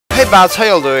Hey Bats, how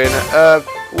you doing?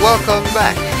 Welcome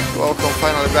back. Welcome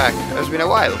finally back. It's been a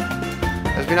while.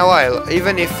 It's been a while.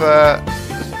 Even if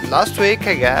last week,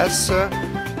 I guess,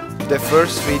 the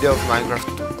first video of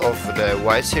Minecraft of the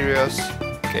Y series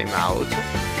came out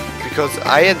because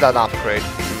I had an upgrade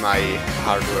in my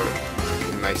hardware,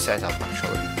 in my setup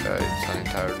actually. It's an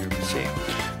entire new PC.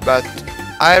 But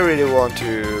I really want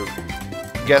to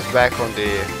get back on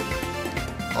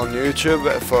YouTube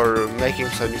for making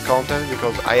some new content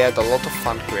because I had a lot of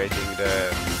fun creating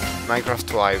the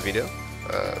Minecraft Y video.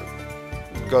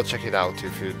 Go check it out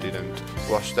if you didn't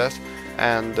watch that.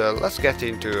 And let's get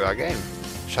into a game,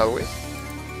 shall we?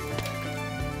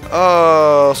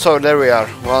 Oh, so there we are,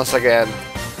 once again,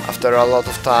 after a lot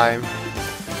of time.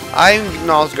 I'm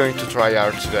not going to try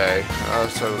hard today,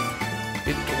 so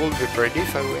it will be pretty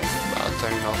if I win, but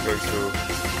I'm not going to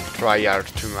try hard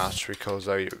too much because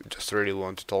I just really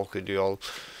want to talk with you all.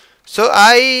 So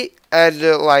I had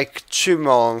like 2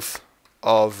 months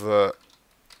of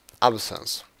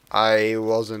absence. I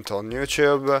wasn't on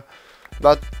YouTube,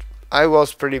 but I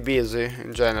was pretty busy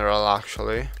in general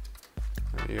actually.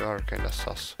 You are kinda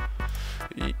sus.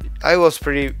 I was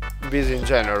pretty busy in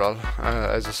general,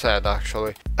 as I said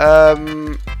actually.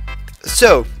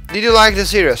 So, did you like the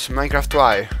series, Minecraft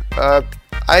Y?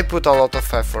 I put a lot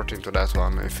of effort into that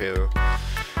one, if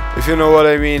you know what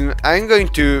I mean. I'm going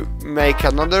to make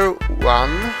another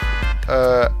one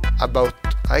about,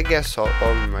 I guess,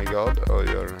 oh my god, oh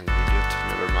you're an idiot,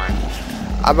 never mind.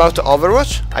 About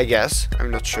Overwatch, I guess,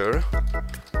 I'm not sure.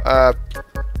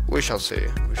 We shall see,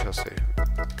 we shall see.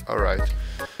 Alright.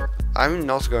 I'm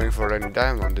not going for any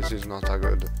diamond, this is not a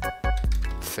good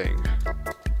thing.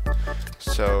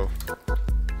 So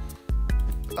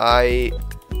I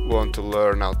want to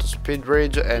learn how to speed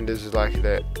bridge, and this is like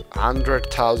the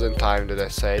 100,000th time that I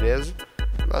say this,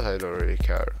 but I don't really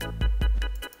care.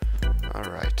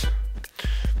 Alright.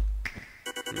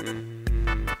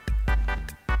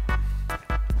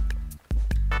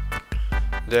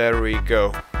 There we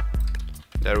go.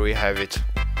 There we have it.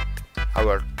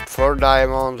 Our 4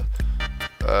 diamond.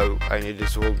 I need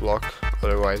this wool block,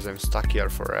 otherwise I'm stuck here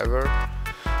forever.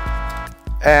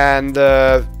 And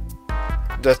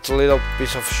that little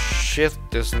piece of shit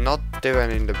is not even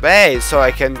in the base, so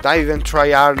I can even try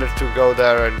harder to go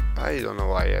there. And I don't know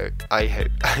why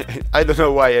I don't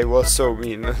know why I was so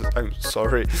mean. I'm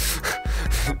sorry.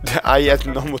 I had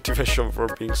no motivation for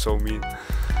being so mean.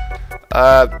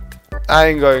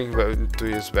 I'm going to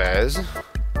his base.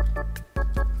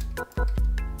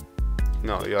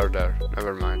 No, you're there.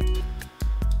 Never mind.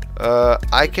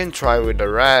 I can try with the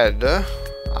red,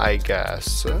 I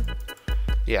guess.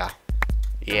 Yeah.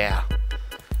 Yeah.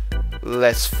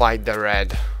 Let's fight the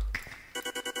red.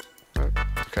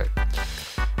 Okay.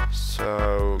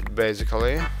 So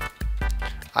basically,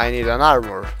 I need an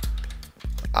armor.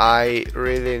 I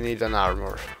really need an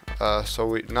armor.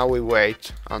 So now we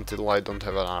wait until I don't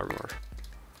have an armor.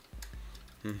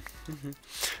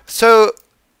 So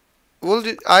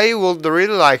I would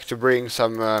really like to bring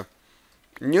some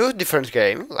new different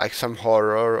game, like some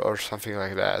horror or something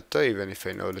like that, even if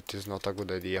I know that is not a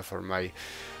good idea for my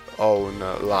own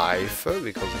life,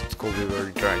 because it could be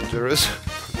very dangerous.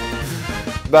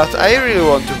 But I really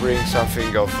want to bring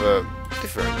something of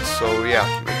different, so yeah,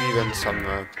 maybe even some,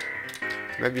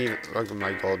 oh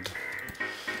my god,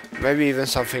 maybe even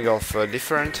something of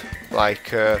different,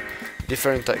 like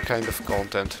different kind of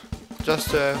content.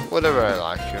 Just whatever I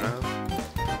like, you know?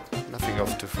 Nothing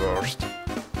of too forced.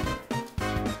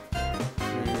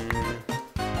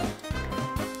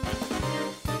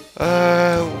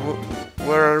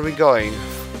 Where are we going?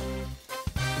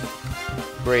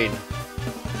 Green.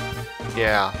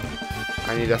 Yeah.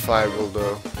 I need a fireball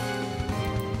though.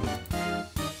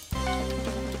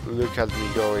 Look at me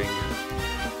going.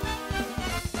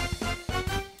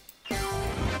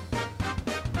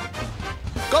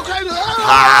 Go crazy!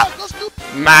 Ah!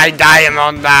 My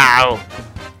diamond now!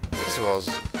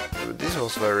 This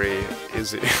was very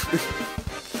easy.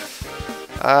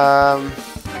 I'm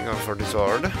going for this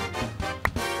sword.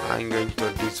 I'm going to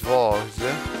this vase.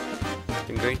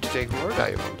 I'm going to take more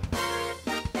diamond.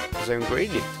 Because I'm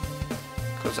greedy.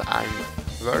 Because I'm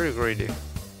very greedy.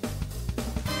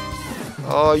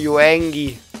 Oh, you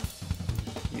angry.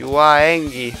 You are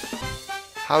angry.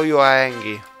 How you are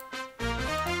angry?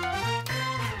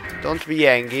 Don't be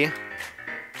angry.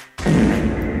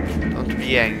 Don't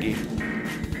be angry.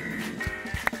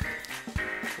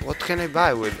 What can I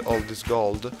buy with all this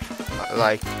gold?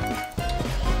 Like...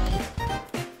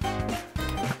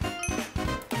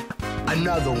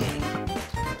 Another one.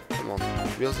 Come on,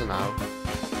 build it now.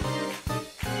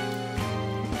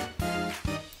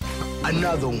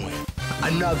 Another one.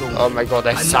 Another one. Oh my god,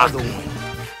 I suck. Another one.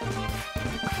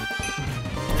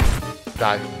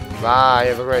 Die. Bye,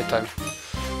 have a great time.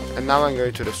 And now I'm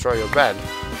going to destroy your bed.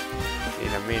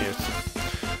 In a minute.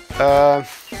 I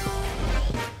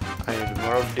need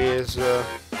more of this.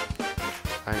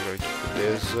 I'm going to put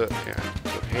this to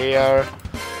here.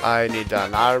 I need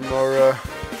an armor.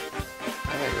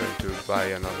 I'm going to buy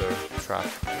another trap.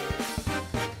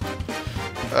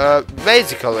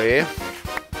 Basically,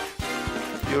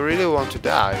 you really want to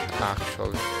die,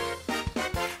 actually.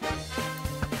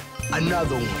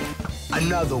 Another one.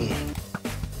 Another one.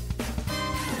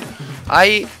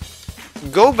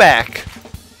 Go back.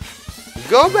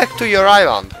 Go back to your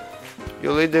island.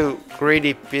 You little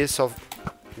greedy piece of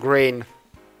grain.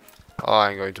 Oh,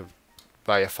 I'm going to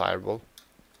buy a fireball.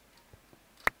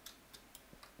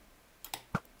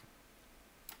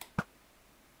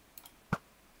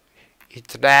 Eat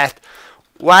that.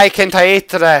 Why can't I eat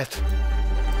that?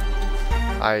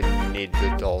 I need the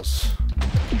dolls.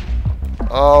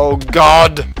 Oh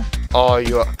god. Oh,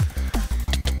 you're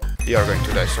going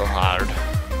to die so hard.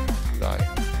 Die.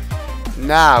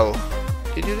 Now.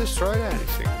 Did you destroy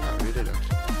anything? No, you didn't.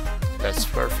 That's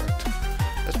perfect.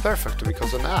 That's perfect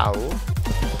because now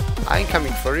I'm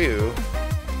coming for you.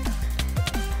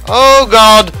 Oh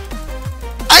god!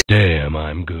 Damn,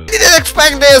 I'm good. Didn't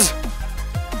expect this!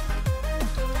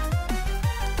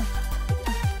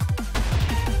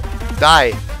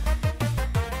 Die.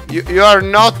 You are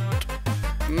not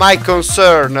my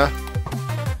concern.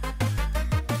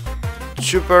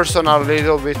 Two person are a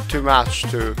little bit too much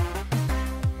too.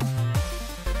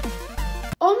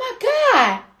 Oh my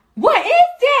god! What is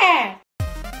that?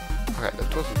 Okay,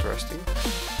 that was interesting.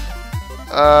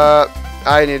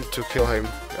 I need to kill him.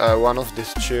 One of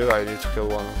these two. I need to kill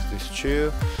one of these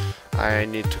two. I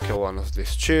need to kill one of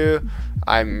these two.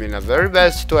 I'm in a very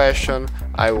bad situation.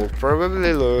 I will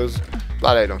probably lose,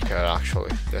 but I don't care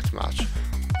actually that much.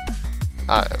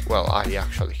 Well, I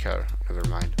actually care. Never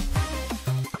mind.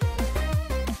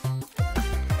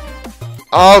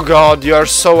 Oh god, you are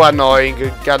so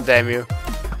annoying. God damn you.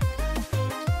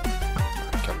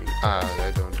 I'm coming.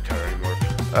 I don't care anymore.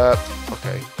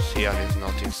 Okay. Cian is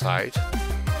not inside.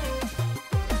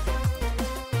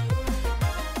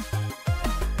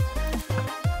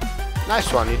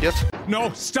 Nice one, idiot.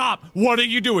 No, stop! What are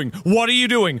you doing? What are you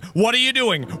doing? What are you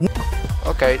doing?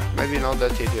 Okay, maybe not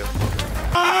that idiot.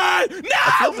 No! I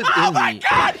feel within me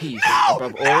a peace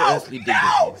above all earthly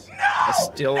dignities, a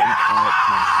still and quiet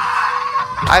calm.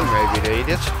 I'm maybe the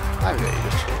idiot. I'm the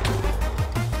idiot.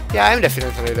 Yeah, I'm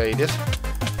definitely the idiot.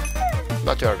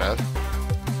 But you're dead.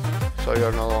 So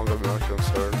you're no longer more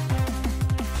concerned.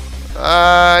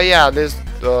 Yeah, this...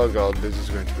 Oh god, this is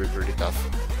going to be pretty tough.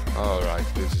 Alright,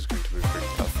 this is going to be pretty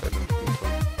tough. I don't think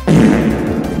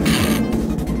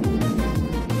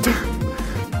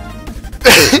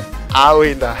so. How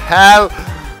in the hell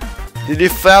did he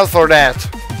fall for that?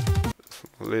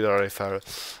 Literally fell.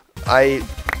 I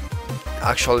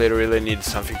actually really need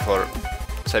something for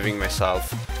saving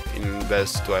myself in bad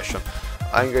situation.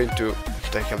 I'm going to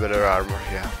take a better armor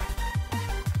here.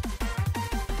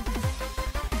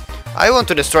 I want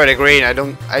to destroy the green. I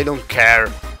don't care.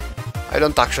 I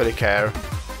don't actually care.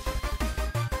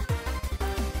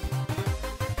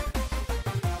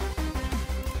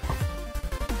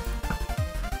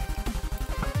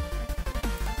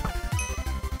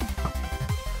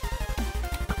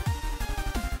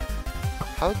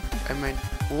 How am I...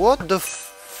 What the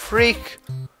freak?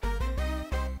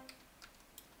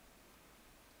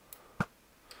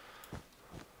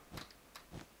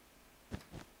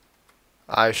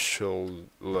 I should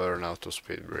learn how to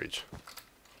speed bridge.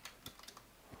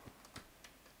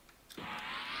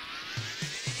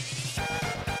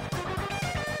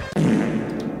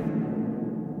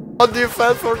 How do you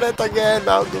fall for that again?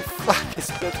 How the fuck is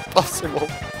that possible?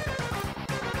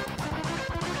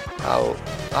 How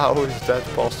is that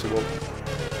possible?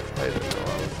 I don't know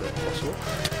how is that possible.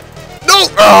 No!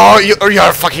 Oh, you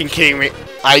are fucking kidding me.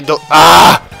 I don't...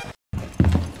 Ah!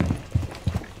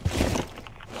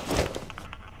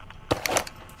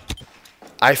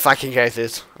 I fucking hate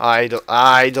it. I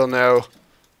don't know.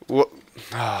 What?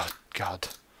 Oh god.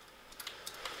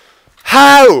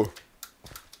 How?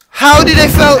 How did I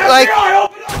feel like?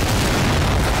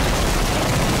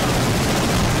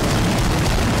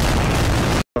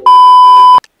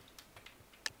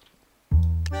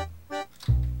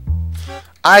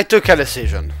 I took a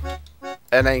decision,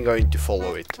 and I'm going to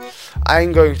follow it.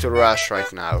 I'm going to rush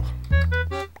right now.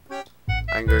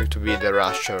 I'm going to be the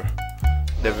rusher.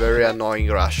 The very annoying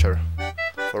rusher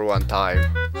for one time,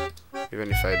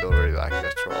 even if I don't really like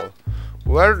that role.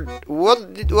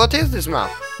 What is this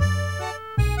map?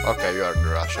 Okay, you are the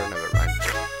rusher, never mind.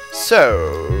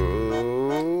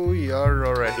 So, you're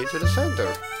already to the center.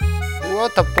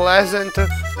 What a pleasant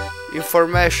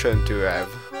information to have.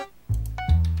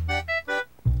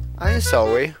 I'm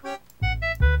sorry.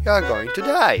 You're going to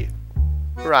die.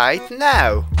 Right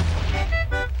now.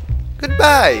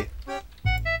 Goodbye.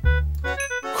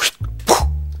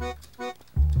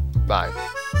 Bye.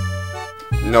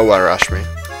 No one rushed me.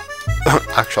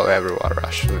 Actually, everyone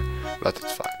rushed me, but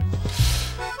it's fine.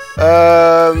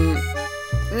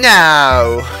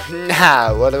 Now,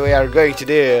 what we are going to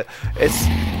do is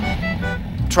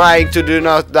trying to do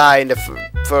not die in the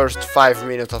first 5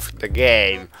 minutes of the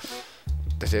game.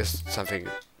 That is something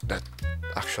that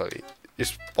actually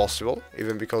is possible,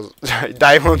 even because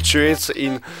Diamond 2 is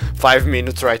in 5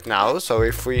 minutes right now. So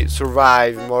if we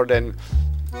survive more than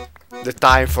the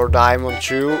time for Diamond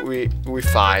 2, we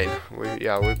fine.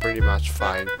 We're pretty much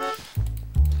fine.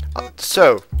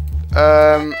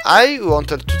 I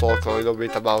wanted to talk a little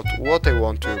bit about what I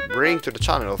want to bring to the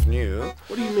channel of new.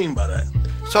 What do you mean by that?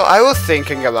 So I was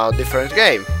thinking about different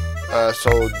game.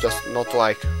 So just not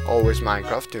like always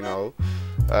Minecraft, you know.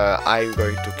 I'm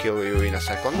going to kill you in a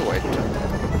second. Wait.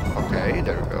 Okay,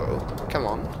 there we go. Come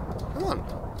on. Come on.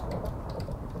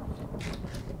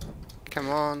 Come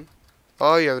on.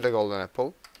 Oh, you have the golden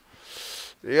apple.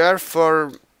 You are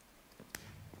for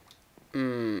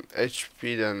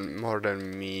HP than more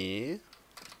than me.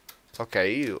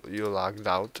 Okay, you lagged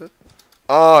out.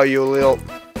 Oh, you little.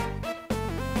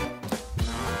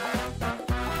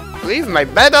 Leave my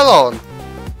bed alone.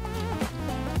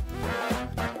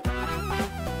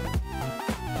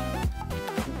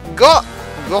 Go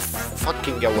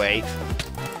fucking away.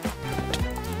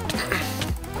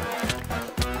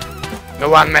 No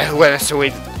one mess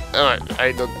with.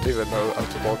 I don't even know how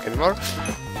to talk anymore.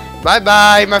 Bye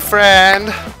bye, my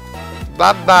friend.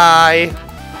 Bye bye.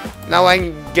 Now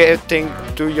I'm getting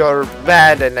to your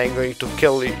bed and I'm going to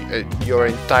kill your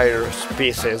entire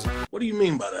species. What do you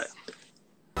mean by that?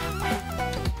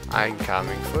 I'm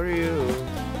coming for you.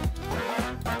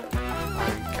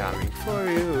 I'm coming for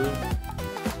you.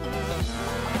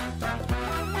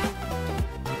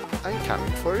 I'm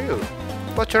coming for you.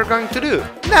 What you're going to do?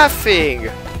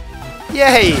 Nothing!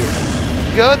 Yay!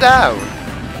 Go down!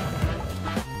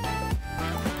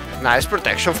 Nice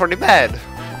protection for the bed.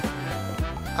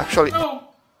 Actually...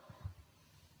 No!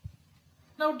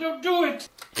 No, don't do it!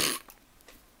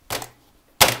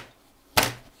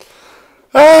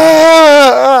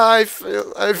 I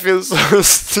feel so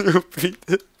stupid.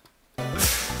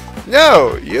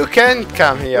 No, you can't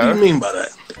come here. What do you mean by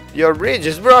that? Your bridge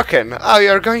is broken. How you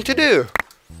are going to do?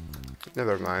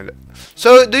 Never mind.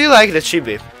 So, do you like the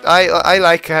chibi? I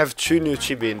like have 2 new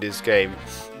chibi in this game.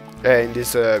 In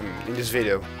this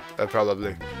video,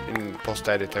 probably in post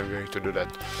edit I'm going to do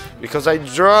that because I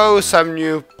draw some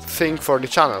new thing for the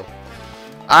channel.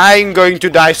 I'm going to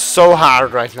die so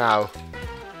hard right now,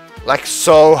 like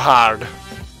so hard.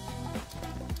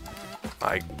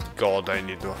 My God, I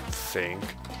need to think.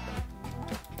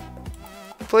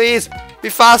 Please be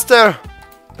faster.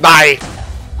 Bye.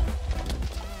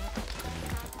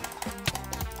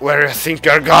 Where do you think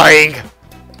you're going?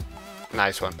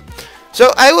 Nice one.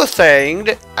 So I was saying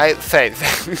that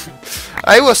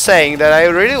I was saying that I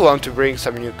really want to bring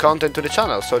some new content to the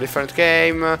channel. So different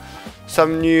game,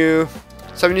 some new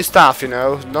stuff, you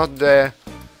know, not the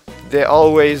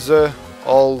always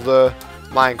old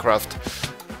Minecraft.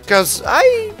 Because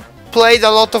I played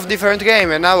a lot of different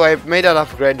games and now I've made an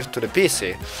upgrade to the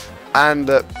PC. And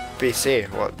PC,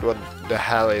 what the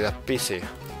hell is a PC?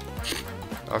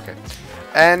 Okay.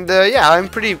 And yeah, I'm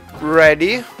pretty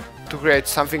ready to create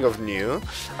something of new.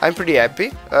 I'm pretty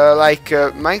happy.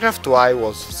 Minecraft UI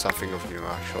was something of new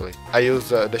actually. I used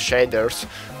the shaders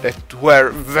that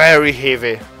were very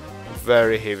heavy.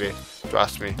 Very heavy,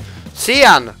 trust me.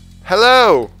 Cian!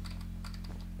 Hello!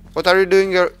 What are you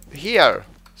doing here?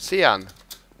 Cian,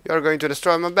 you're going to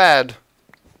destroy my bed.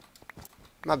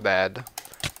 My bed.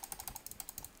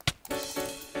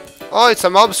 Oh, it's a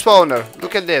mob spawner.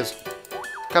 Look at this.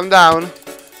 Come down.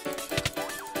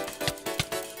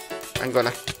 I'm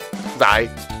gonna die.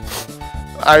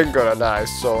 I'm gonna die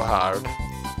so hard.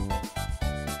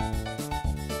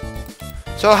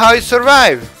 So how you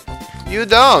survive? You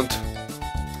don't.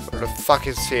 Where the fuck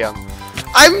is Cian?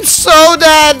 I'm so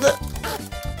dead!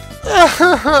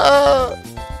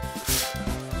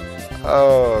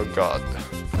 Oh God.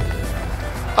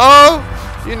 Oh,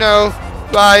 you know,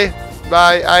 bye.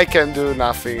 Bye, I can do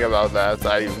nothing about that.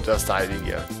 I'm just hiding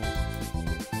here.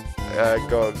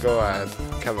 Go ahead.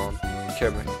 Come on,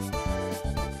 kill me.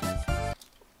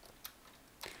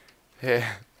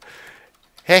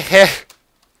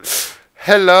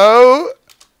 Hello?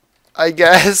 I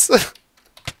guess.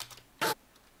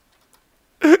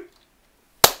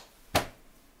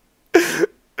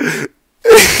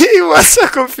 He was so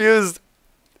confused.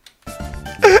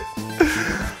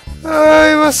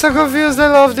 He was so confused. I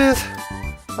loved it.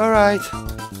 Alright.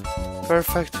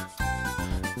 Perfect.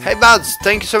 Hey buds,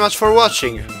 thank you so much for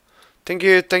watching. Thank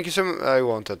you so much. I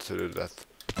wanted to do that.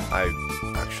 I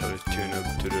actually too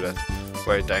noob to do that.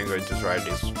 Wait, I'm going to try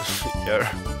this here.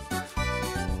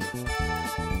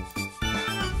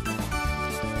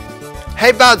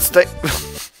 Hey buds,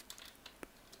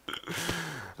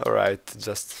 alright,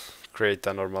 just create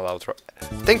a normal outro.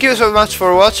 Thank you so much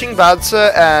for watching, buds,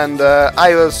 and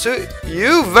I will see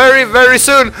you very, very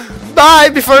soon. Bye,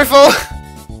 before I fall.